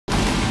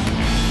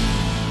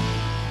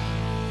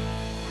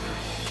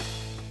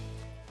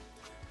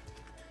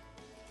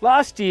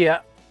Last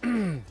year,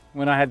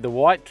 when I had the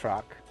white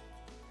truck,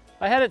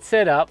 I had it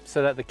set up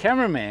so that the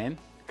cameraman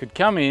could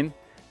come in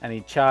and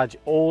he'd charge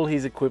all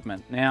his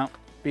equipment. Now,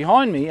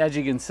 behind me, as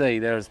you can see,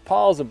 there's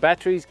piles of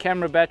batteries,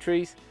 camera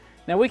batteries.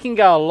 Now we can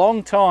go a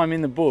long time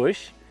in the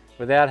bush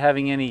without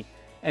having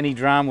any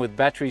drama with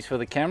batteries for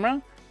the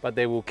camera, but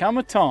there will come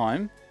a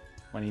time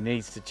when he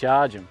needs to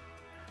charge them.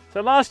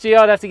 So last year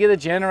I'd have to get the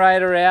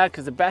generator out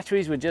because the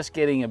batteries were just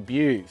getting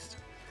abused.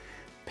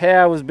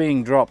 Power was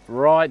being dropped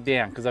right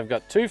down because I've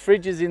got 2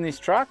 fridges in this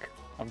truck.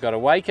 I've got a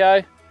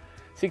Waco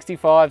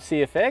 65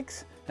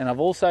 CFX and I've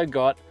also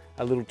got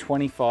a little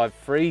 25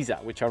 freezer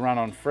which I run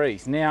on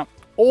freeze. Now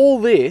all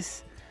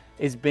this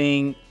is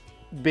being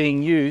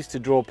used to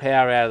draw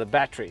power out of the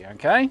battery,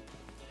 okay?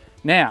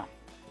 Now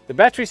the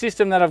battery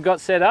system that I've got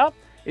set up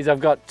is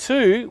I've got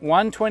 2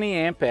 120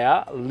 amp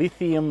hour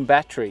lithium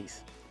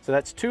batteries. So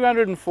that's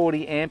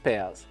 240 amp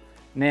hours.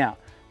 Now,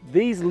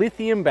 these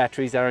lithium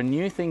batteries are a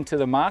new thing to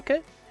the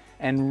market,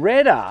 and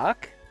RedArc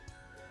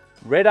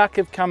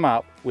have come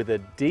up with a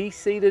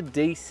DC to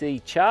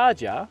DC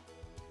charger,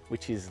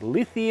 which is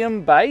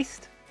lithium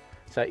based,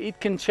 so it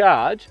can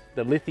charge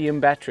the lithium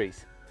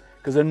batteries.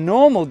 Because a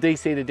normal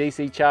DC to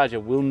DC charger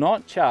will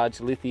not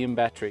charge lithium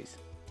batteries.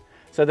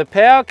 So the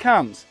power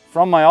comes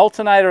from my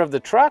alternator of the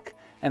truck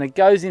and it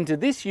goes into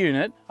this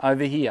unit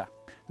over here.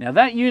 Now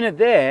that unit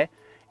there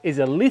is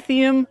a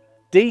lithium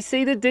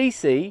DC to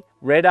DC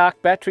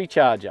RedArc battery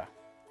charger.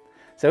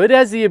 So it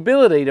has the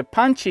ability to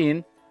punch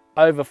in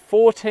over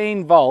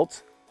 14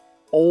 volts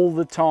all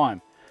the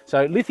time.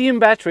 So lithium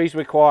batteries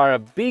require a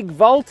big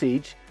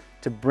voltage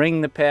to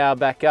bring the power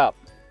back up.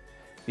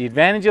 The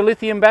advantage of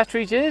lithium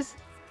batteries is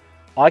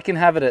I can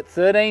have it at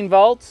 13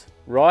 volts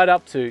right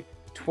up to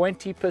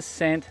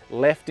 20%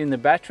 left in the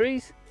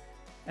batteries,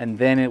 and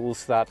then it will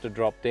start to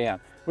drop down.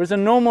 Whereas a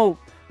normal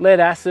lead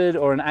acid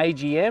or an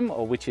AGM,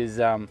 or which is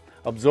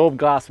absorbed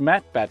glass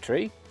matte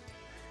battery,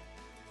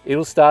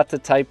 it'll start to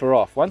taper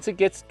off. Once it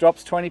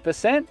drops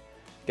 20%,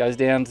 goes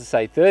down to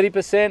say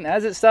 30%.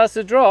 As it starts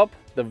to drop,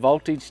 the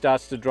voltage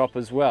starts to drop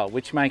as well,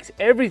 which makes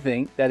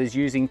everything that is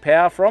using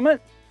power from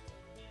it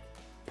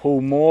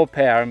pull more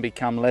power and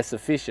become less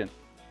efficient.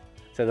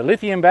 So the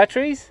lithium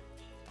batteries,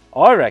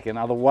 I reckon,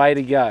 are the way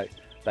to go.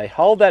 They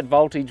hold that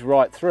voltage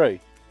right through.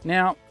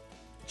 Now,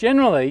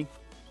 generally,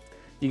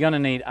 you're going to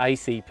need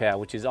AC power,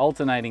 which is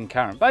alternating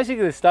current.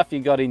 Basically the stuff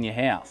you got in your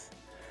house.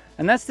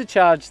 And that's to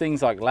charge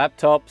things like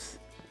laptops,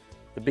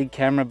 the big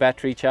camera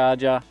battery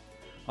charger.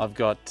 I've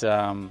got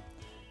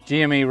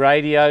GME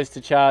radios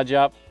to charge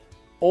up.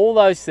 All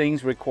those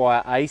things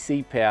require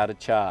AC power to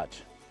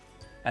charge.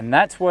 And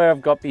that's where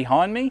I've got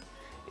behind me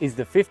is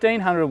the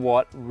 1500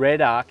 watt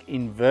RedArc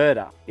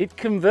inverter. It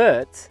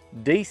converts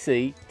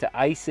DC to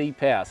AC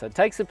power. So it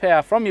takes the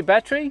power from your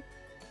battery,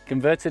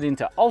 converts it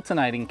into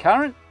alternating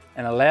current,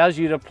 and allows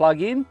you to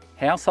plug in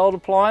household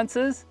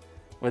appliances,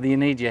 whether you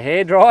need your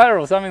hairdryer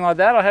or something like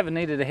that. I haven't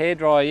needed a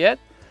hairdryer yet,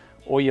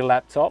 or your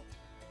laptop,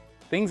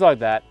 things like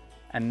that.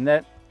 And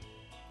that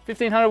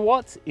 1500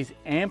 watts is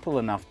ample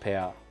enough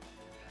power.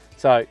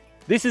 So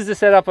this is the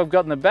setup I've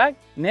got in the back.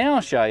 Now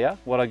I'll show you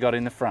what I got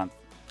in the front.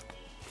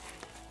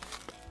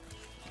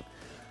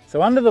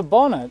 So under the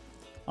bonnet,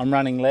 I'm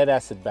running lead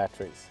acid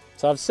batteries.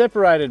 So I've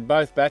separated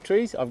both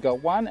batteries. I've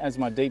got one as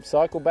my deep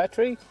cycle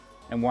battery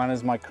and one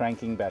as my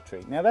cranking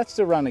battery. Now that's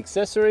to run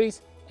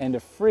accessories and a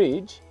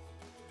fridge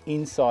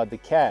inside the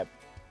cab.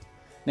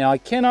 Now I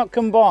cannot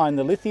combine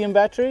the lithium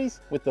batteries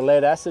with the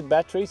lead acid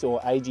batteries or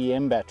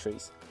AGM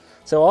batteries.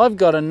 So I've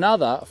got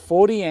another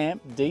 40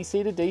 amp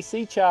DC to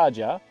DC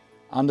charger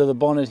under the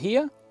bonnet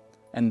here,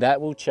 and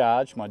that will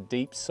charge my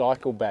deep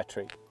cycle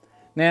battery.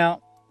 Now,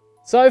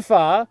 so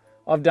far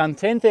I've done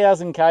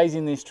 10,000 Ks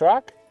in this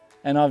truck,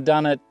 and I've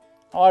done it,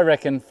 I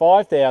reckon,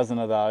 5,000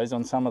 of those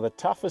on some of the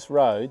toughest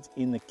roads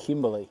in the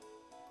Kimberley.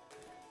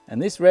 And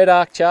this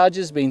RedArc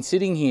charger's been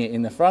sitting here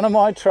in the front of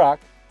my truck,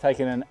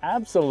 taking an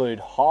absolute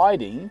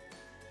hiding,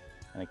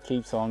 and it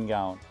keeps on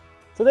going.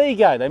 So there you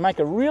go, they make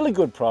a really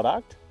good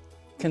product,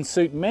 can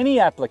suit many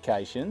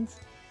applications.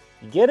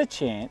 You get a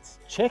chance,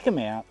 check them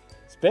out,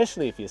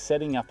 especially if you're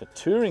setting up a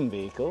touring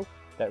vehicle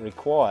that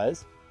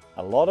requires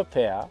a lot of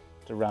power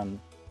to run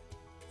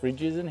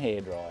fridges and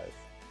hairdryers.